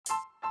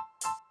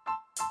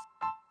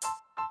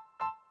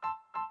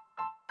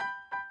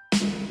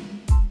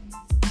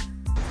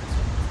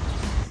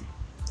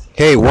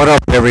Hey, what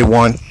up,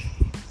 everyone?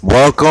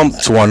 Welcome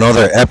to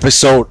another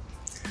episode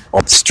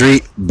of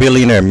Street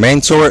Billionaire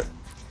Mentor.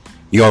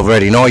 You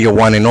already know your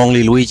one and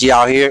only Luigi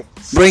out here,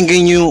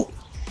 bringing you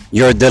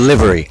your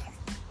delivery,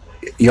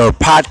 your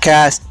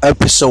podcast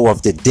episode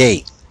of the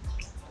day.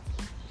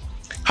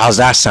 How's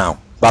that sound?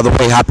 By the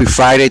way, happy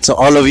Friday to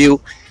all of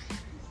you.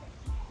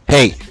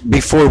 Hey,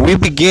 before we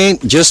begin,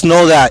 just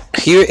know that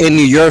here in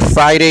New York,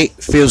 Friday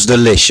feels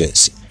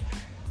delicious.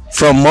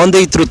 From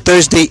Monday through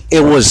Thursday, it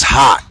was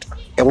hot.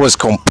 It was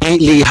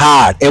completely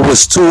hot. It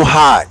was too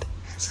hot.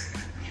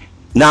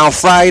 Now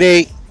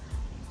Friday,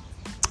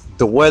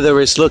 the weather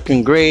is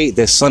looking great.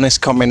 The sun is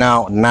coming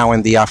out now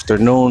in the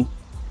afternoon.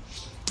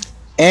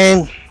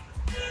 And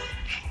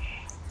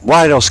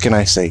what else can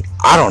I say?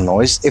 I don't know.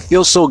 It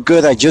feels so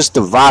good. I just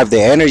the vibe, the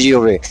energy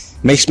of it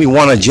makes me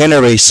want to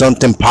generate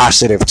something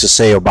positive to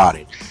say about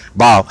it,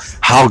 about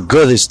how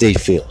good this day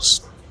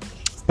feels.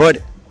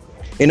 But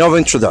enough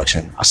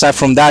introduction. Aside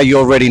from that, you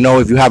already know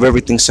if you have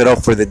everything set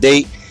up for the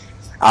day.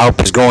 I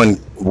hope it's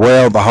going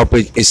well, but I hope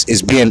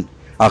it's being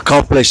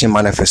accomplished in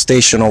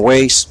manifestational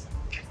ways.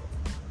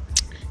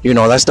 You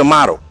know, that's the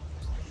motto.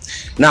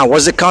 Now,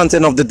 what's the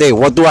content of the day?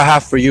 What do I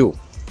have for you?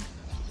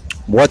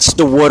 What's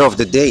the word of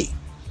the day?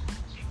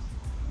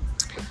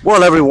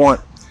 Well, everyone,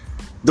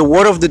 the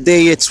word of the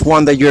day, it's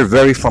one that you're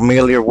very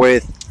familiar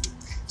with,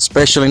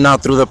 especially now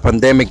through the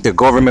pandemic. The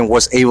government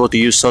was able to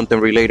use something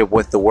related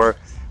with the word,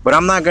 but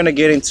I'm not going to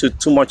get into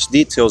too much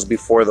details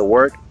before the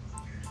word.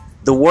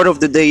 The word of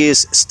the day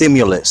is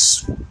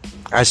stimulus.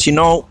 As you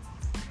know,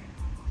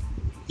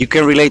 you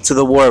can relate to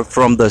the word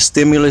from the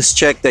stimulus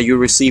check that you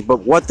receive, but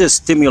what does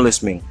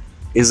stimulus mean?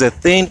 Is a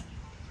thing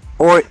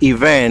or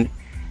event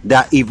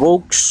that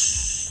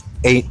evokes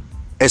a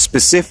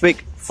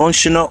specific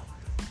functional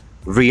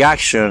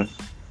reaction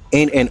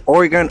in an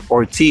organ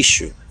or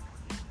tissue.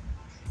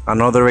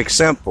 Another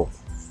example,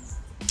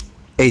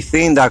 a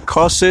thing that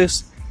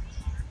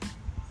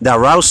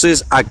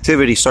rouses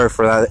activity,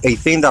 a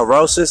thing that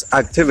rouses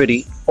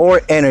activity or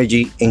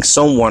energy in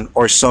someone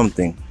or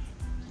something.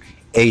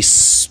 A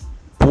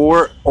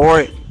sport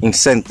or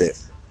incentive.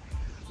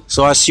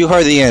 So as you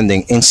heard the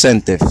ending,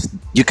 incentive,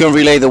 you can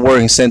relate the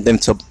word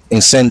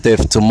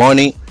incentive to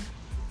money,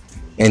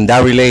 and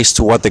that relates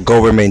to what the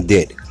government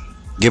did.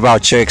 Give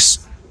out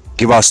checks,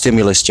 give out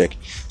stimulus check.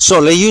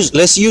 So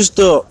let's use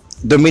the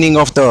meaning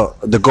of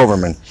the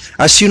government.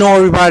 As you know,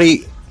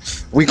 everybody,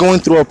 we're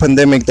going through a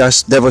pandemic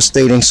that's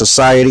devastating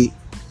society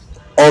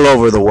all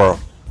over the world.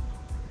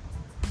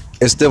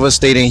 It's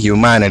devastating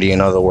humanity, in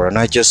other words,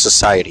 not just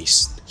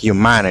societies,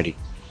 humanity.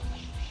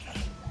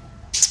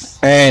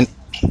 And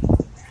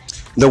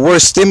the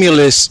word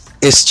stimulus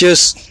is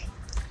just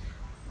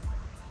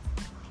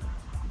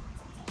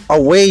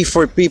a way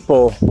for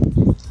people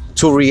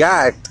to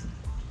react,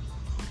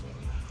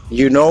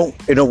 in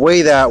a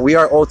way that we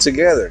are all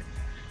together.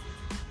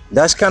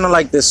 That's kind of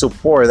like the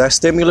support. That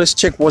stimulus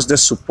check was the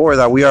support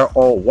that we are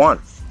all one.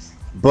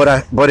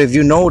 But if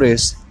you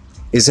notice,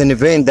 it's an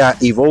event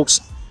that evokes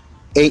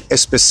a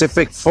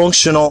specific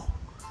functional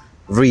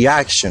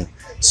reaction.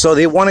 So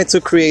they wanted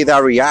to create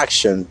that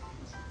reaction,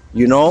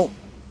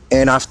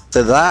 and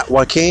after that,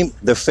 what came?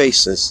 The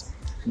faces.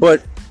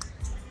 But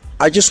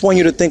I just want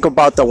you to think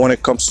about that when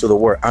it comes to the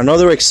word.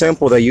 Another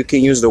example that you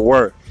can use the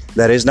word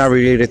that is not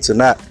related to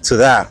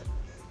that.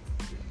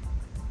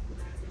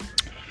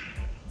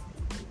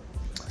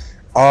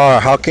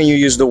 How can you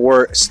use the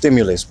word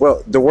stimulus?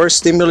 Well, the word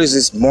stimulus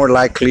is more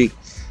likely,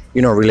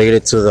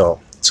 related to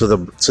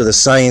the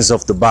science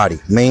of the body,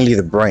 mainly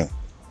the brain,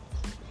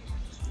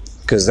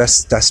 because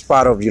that's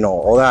part of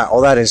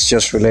all that is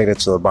just related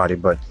to the body.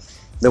 But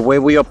the way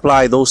we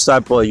apply those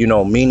type of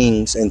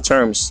meanings and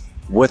terms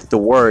with the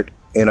word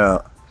in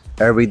a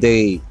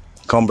everyday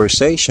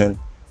conversation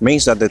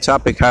means that the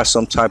topic has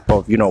some type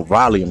of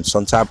volume,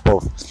 some type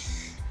of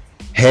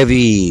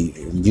heavy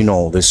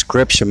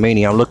description,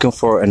 meaning. I'm looking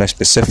for a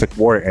specific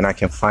word and I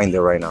can find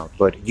it right now,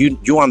 but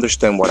you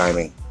understand what I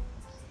mean.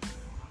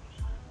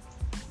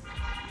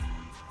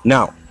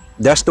 Now,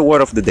 that's the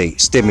word of the day,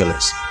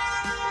 stimulus.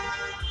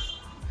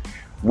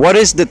 What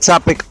is the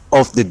topic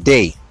of the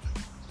day?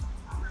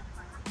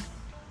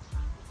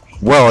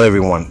 Well,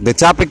 everyone, the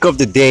topic of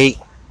the day,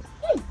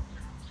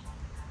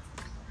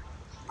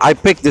 I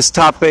picked this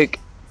topic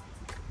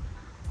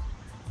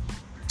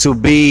to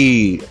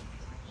be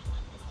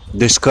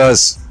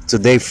discussed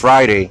today,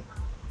 Friday,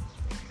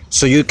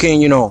 so you can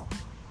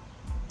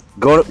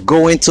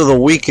go into the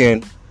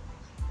weekend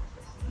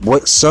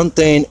with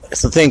something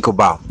to think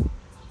about,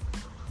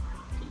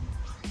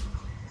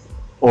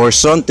 or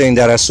something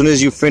that as soon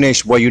as you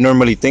finish what you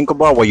normally think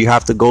about, what you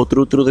have to go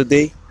through the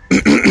day,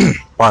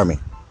 pardon me,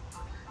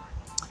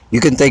 you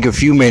can take a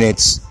few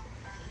minutes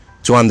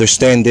to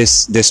understand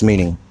this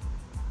meaning.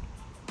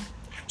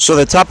 So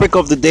the topic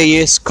of the day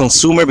is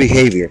consumer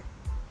behavior.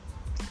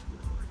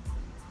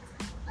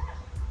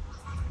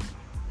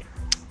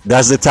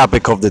 That's the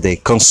topic of the day,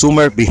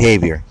 consumer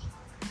behavior.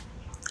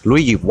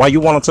 Luigi, why you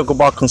want to talk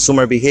about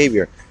consumer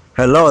behavior?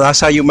 Hello,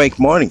 that's how you make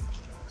money.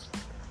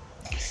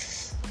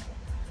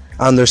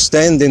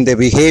 understanding the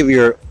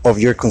behavior of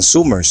your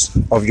consumers,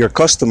 of your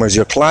customers,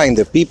 your client,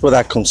 the people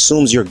that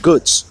consumes your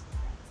goods,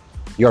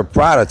 your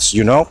products,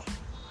 you know.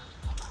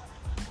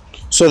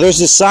 So there's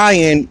a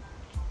science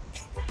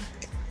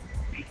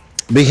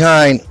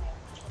behind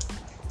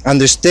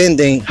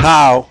understanding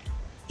how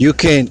you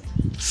can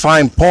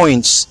find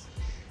points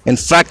and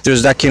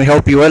factors that can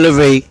help you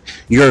elevate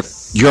your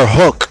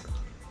hook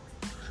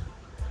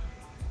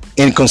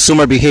in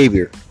consumer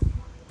behavior.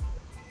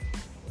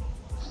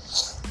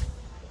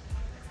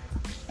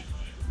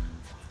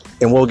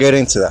 And we'll get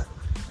into that.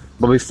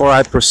 But before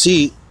I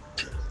proceed,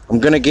 I'm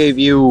gonna give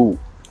you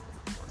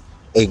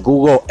a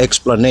Google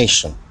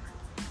explanation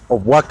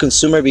of what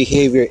consumer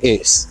behavior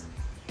is.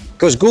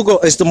 Because Google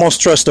is the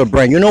most trusted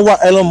brand. You know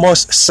what Elon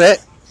Musk said?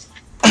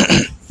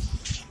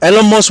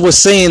 Elon Musk was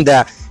saying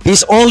that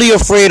he's only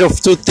afraid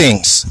of two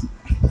things.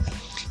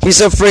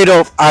 He's afraid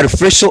of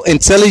artificial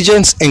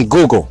intelligence and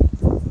Google.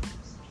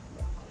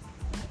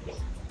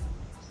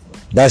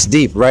 That's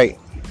deep, right?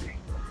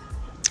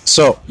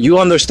 So you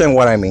understand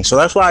what I mean. So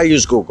that's why I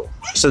use Google.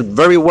 It's a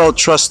very well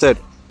trusted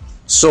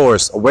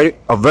source,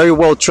 a very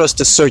well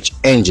trusted search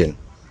engine,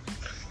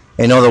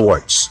 in other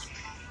words.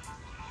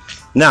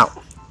 Now,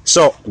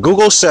 so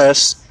Google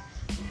says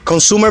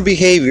consumer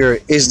behavior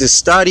is the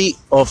study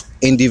of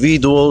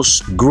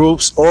individuals,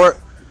 groups, or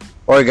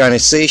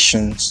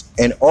organizations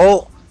and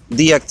all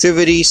the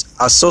activities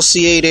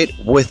associated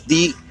with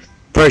the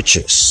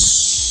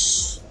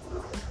purchase,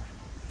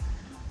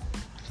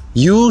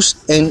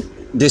 use, and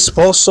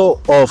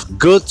disposal of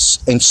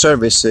goods and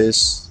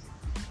services,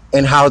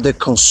 and how the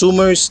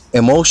consumer's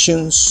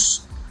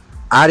emotions,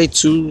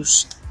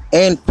 attitudes,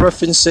 and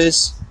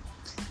preferences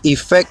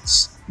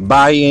affects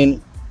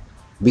buying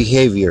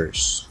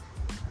behaviors.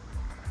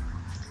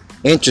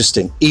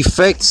 Interesting.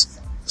 Effects.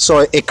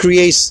 So it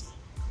creates,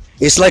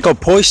 it's like a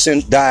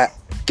poison that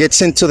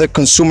gets into the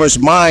consumer's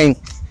mind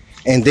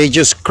and they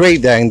just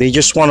crave that and they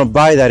just want to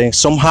buy that, and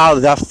somehow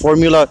that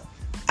formula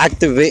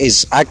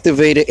is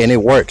activated and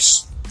it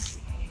works.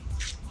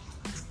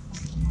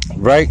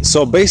 Right?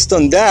 So based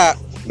on that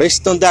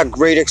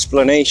great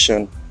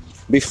explanation,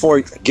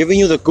 before giving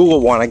you the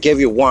Google one, I gave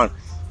you one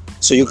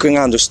so you can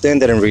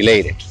understand it and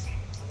relate it.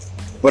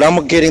 But I'm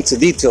gonna get into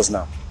details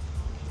now.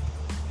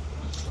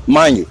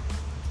 Mind you,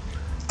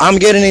 I'm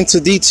getting into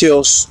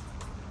details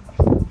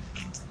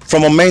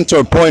from a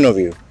mentor point of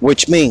view,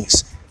 which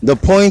means the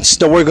points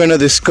that we're gonna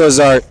discuss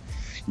are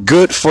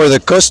good for the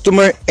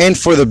customer and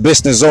for the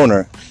business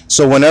owner.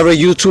 So whenever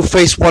you two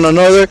face one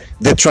another,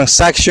 the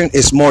transaction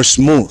is more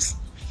smooth.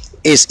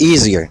 It's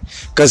easier,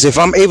 because if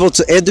I'm able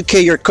to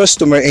educate your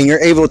customer and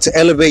you're able to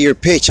elevate your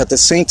pitch at the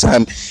same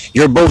time,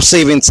 you're both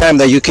saving time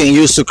that you can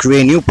use to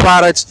create new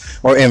products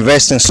or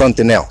invest in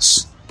something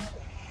else.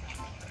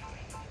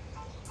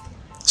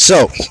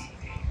 So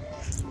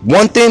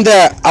one thing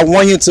that I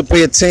want you to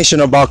pay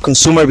attention about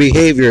consumer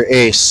behavior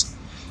is,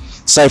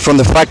 aside from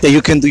the fact that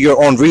you can do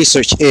your own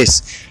research,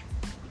 is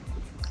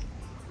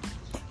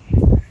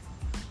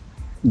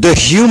the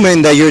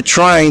human that you're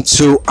trying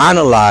to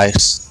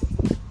analyze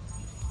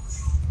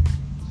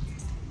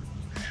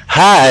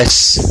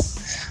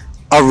has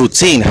a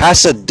routine,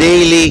 has a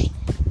daily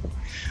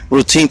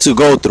routine to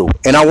go through.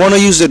 And I want to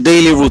use the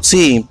daily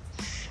routine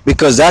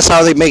because that's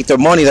how they make their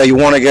money that you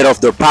want to get off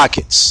their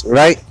pockets,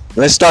 right?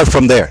 Let's start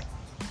from there.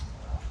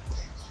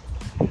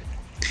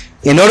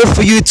 In order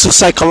for you to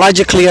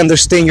psychologically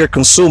understand your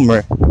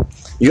consumer,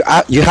 you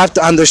have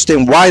to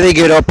understand why they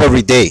get up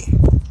every day.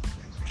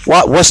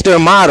 What's their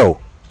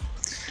motto?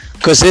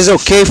 Because it's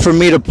okay for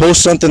me to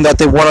post something that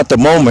they want at the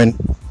moment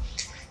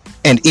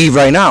and eat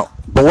right now.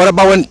 But what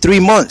about in 3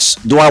 months?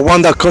 Do I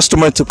want that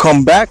customer to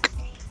come back?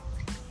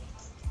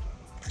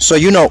 So,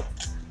 you know,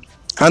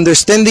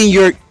 understanding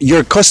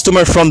your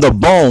customer from the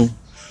bone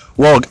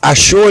will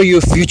assure you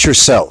future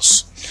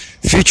sales,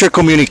 future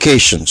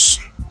communications.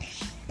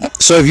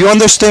 So if you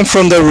understand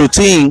from the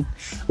routine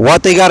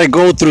what they got to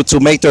go through to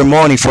make their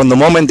money from the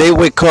moment they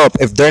wake up,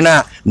 if they're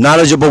not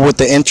knowledgeable with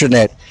the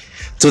internet,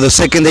 to the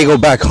second they go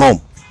back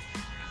home.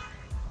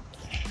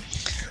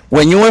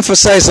 When you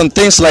emphasize on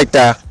things like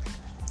that,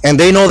 and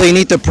they know they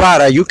need the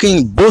product, you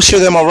can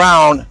bullshit them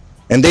around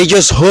and they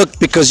just hooked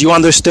because you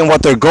understand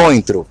what they're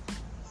going through.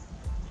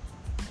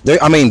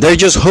 They're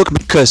just hooked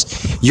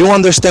because you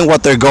understand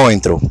what they're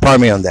going through.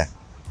 Pardon me on that.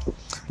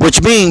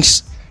 Which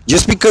means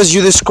just because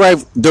you describe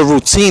the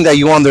routine that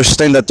you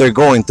understand that they're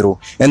going through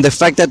and the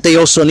fact that they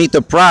also need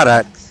the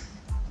product,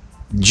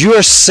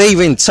 you're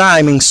saving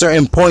time in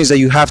certain points that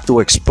you have to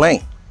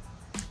explain.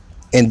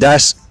 And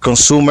that's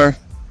consumer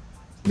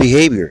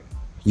behavior.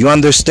 You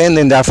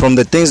understanding that from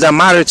the things that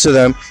matter to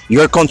them,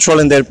 you're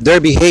controlling their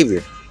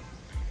behavior.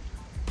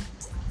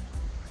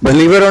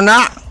 Believe it or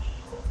not,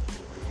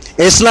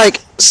 it's like,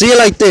 see it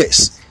like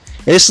this.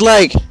 It's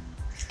like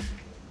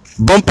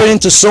bumping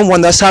into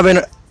someone that's having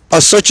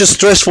such a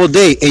stressful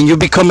day, and you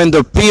becoming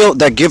the pill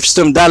that gives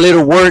them that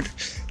little word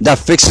that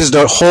fixes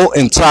their whole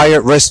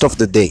entire rest of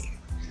the day.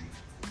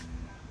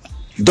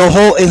 The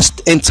whole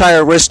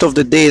entire rest of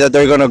the day that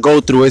they're gonna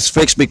go through is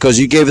fixed because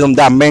you gave them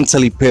that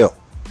mentally pill.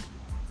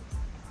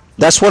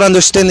 That's what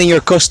understanding your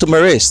customer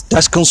is.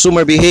 That's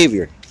consumer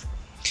behavior.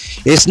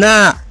 It's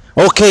not,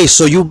 okay,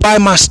 so you buy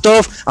my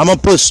stuff, I'm gonna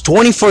put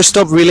 24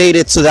 stuff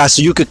related to that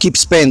so you could keep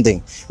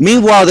spending.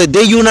 Meanwhile, the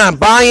day you're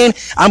not buying,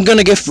 I'm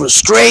gonna get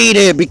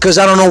frustrated because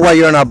I don't know why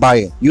you're not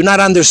buying. You're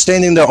not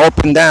understanding the up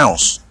and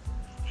downs.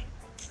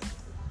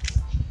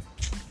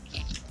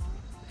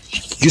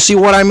 You see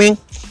what I mean?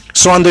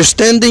 So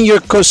understanding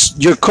your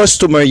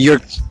customer, your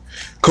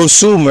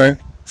consumer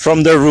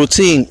from their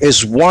routine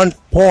is one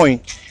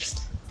point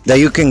that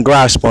you can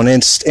grasp on,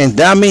 and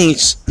that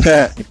means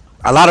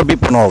a lot of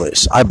people know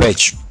this, I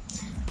bet you.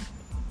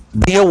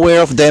 Be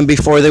aware of them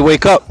before they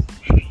wake up.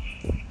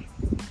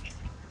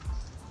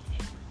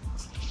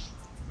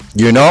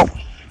 You know,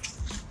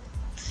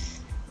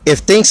 if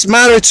things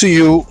matter to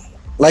you,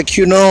 like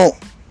you know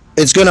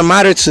it's gonna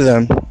matter to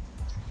them,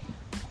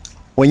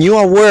 when you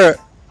are aware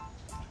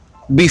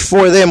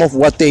before them of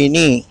what they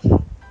need,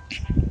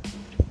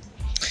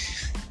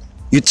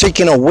 you're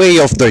taking away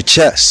off their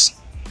chest.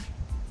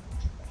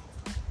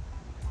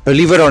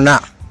 Believe it or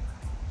not,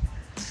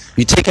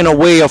 you're taking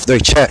away off their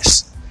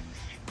chest.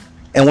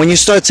 And when you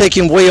start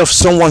taking away off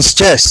someone's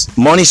chest,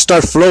 money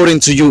start floating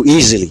to you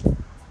easily.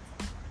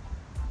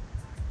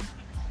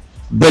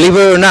 Believe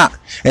it or not.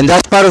 And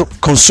that's part of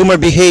consumer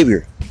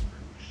behavior.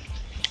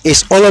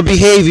 It's all a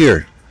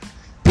behavior.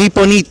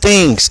 People need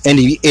things, and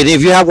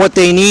if you have what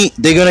they need,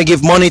 they're gonna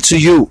give money to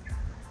you.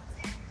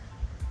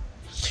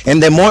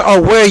 And the more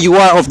aware you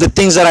are of the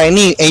things that I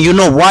need, and you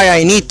know why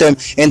I need them,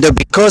 and the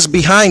because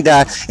behind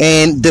that,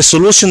 and the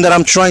solution that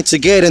I'm trying to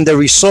get, and the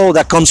result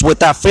that comes with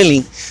that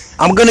feeling,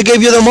 I'm gonna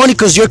give you the money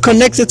because you're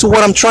connected to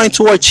what I'm trying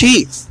to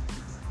achieve.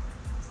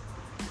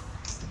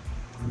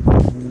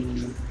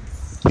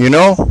 You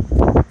know?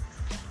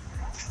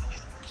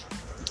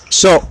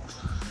 So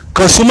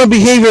consumer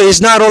behavior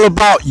is not all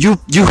about you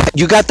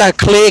got that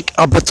click,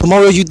 but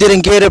tomorrow you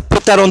didn't get it,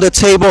 put that on the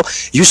table.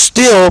 You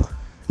still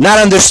not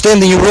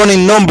understanding, you're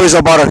running numbers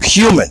about a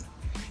human.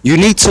 You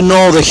need to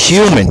know the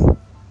human,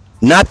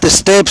 not the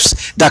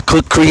steps that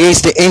could create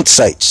the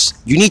insights.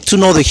 You need to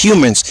know the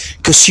humans,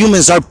 because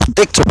humans are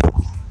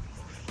predictable.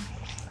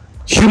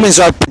 Humans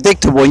are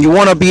predictable, and you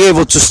want to be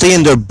able to stay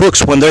in their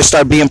books when they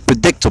start being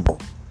predictable.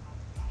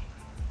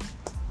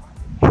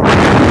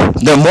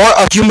 The more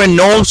a human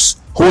knows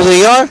who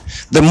they are,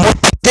 the more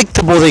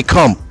predictable they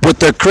come with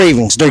their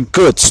cravings, their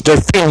goods, their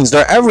feelings,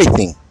 their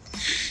everything.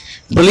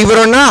 Believe it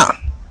or not.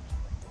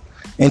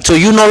 Until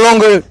you no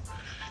longer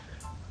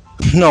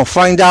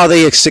find out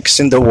they exist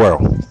in the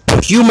world.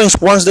 Humans,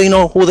 once they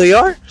know who they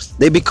are,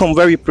 they become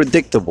very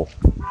predictable.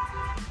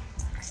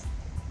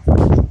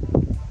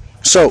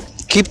 So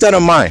keep that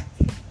in mind.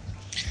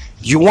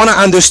 You want to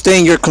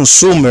understand your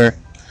consumer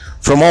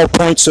from all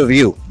points of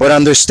view, but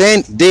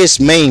understand this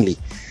mainly.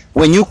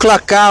 When you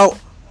clock out,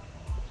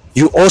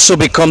 you also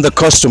become the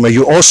customer.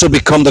 You also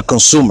become the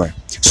consumer.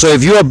 So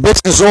if you're a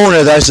business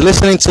owner that's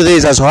listening to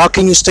this, as how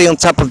can you stay on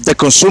top of the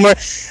consumer?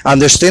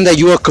 Understand that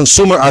you're a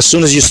consumer as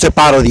soon as you step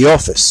out of the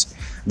office.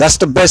 That's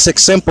the best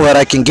example that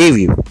I can give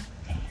you.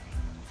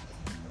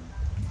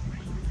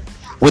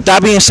 With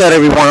that being said,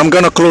 everyone, I'm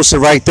going to close it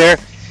right there.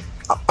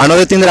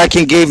 Another thing that I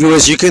can give you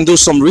is you can do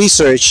some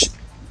research,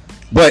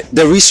 but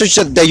the research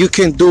that you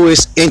can do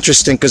is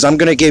interesting because I'm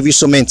going to give you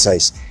some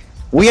insights.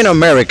 We in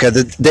America,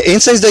 the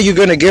insights that you're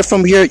going to get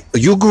from here,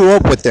 you grew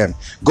up with them.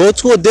 Go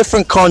to a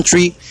different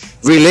country,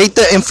 relate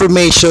the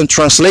information,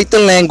 translate the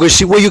language,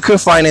 see what you can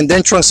find, and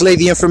then translate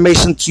the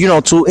information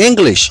to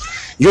English.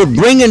 You're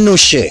bringing new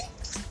shit.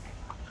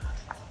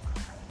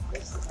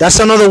 That's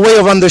another way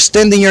of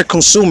understanding your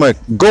consumer.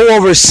 Go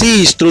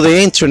overseas through the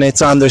internet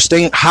to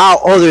understand how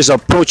others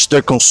approach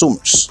their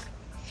consumers.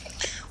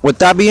 With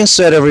that being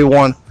said,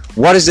 everyone,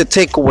 what is the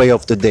takeaway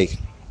of the day?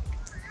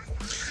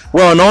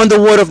 Well, knowing the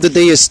word of the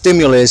day is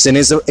stimulus, and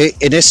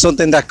it is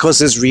something that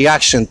causes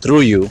reaction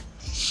through you.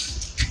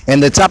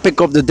 And the topic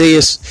of the day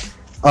is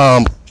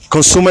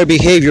consumer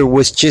behavior,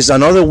 which is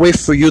another way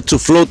for you to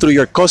flow through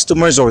your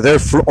customers, or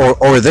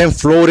them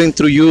floating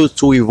through you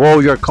to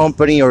evolve your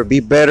company or be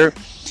better.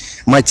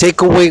 My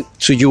takeaway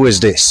to you is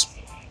this.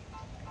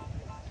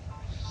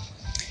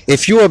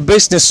 If you are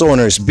business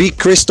owners, be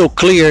crystal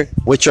clear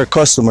with your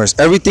customers.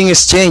 Everything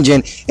is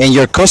changing, and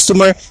your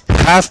customer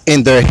have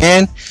in their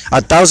hand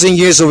 1,000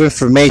 years of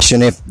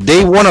information. If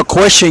they want to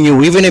question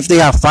you, even if they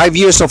have 5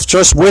 years of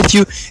trust with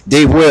you,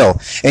 they will.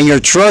 And your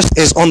trust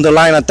is on the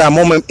line at that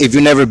moment if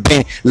you've never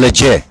been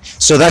legit.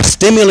 So that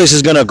stimulus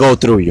is going to go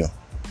through you.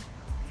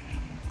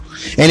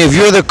 And if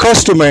you're the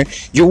customer,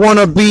 you want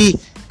to be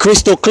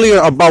crystal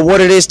clear about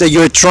what it is that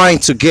you're trying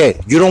to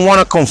get. You don't want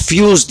to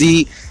confuse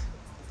the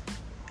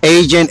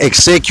agent,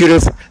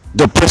 executive,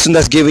 the person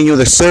that's giving you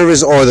the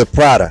service or the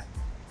product.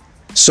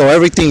 So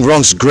everything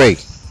runs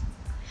great.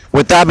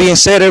 With that being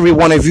said,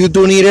 everyone, if you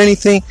do need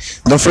anything,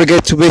 don't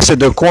forget to visit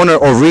the corner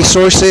of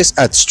resources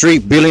at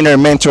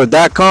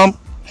streetbillionairementor.com.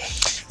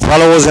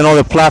 Follow us on all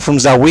the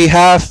platforms that we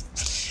have.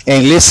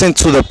 and listen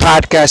to the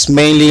podcast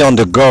mainly on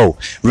the go.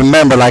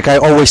 Remember, like I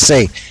always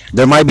say,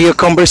 there might be a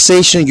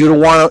conversation you don't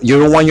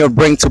want your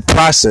brain to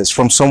process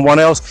from someone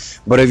else,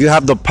 but if you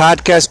have the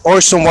podcast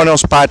or someone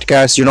else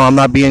podcast, I'm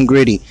not being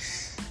greedy.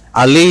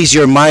 At least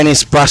your mind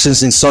is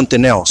processing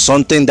something else,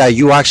 something that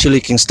you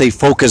actually can stay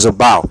focused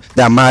about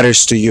that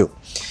matters to you.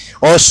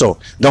 Also,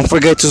 don't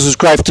forget to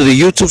subscribe to the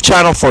YouTube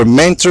channel for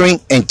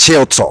mentoring and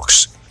chill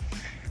talks.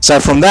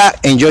 Aside from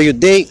that, enjoy your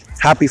day.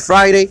 Happy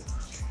Friday.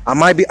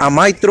 I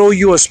might throw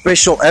you a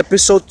special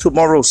episode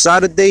tomorrow,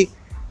 Saturday,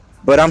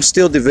 but I'm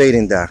still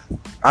debating that.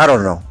 I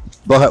don't know,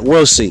 but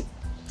we'll see.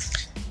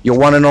 Your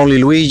one and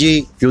only Luigi.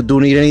 If you do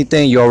need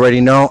anything, you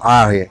already know.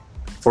 Out here.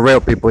 For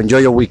real, people. Enjoy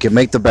your weekend.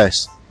 Make the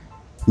best.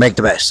 Make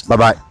the best. Bye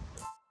bye.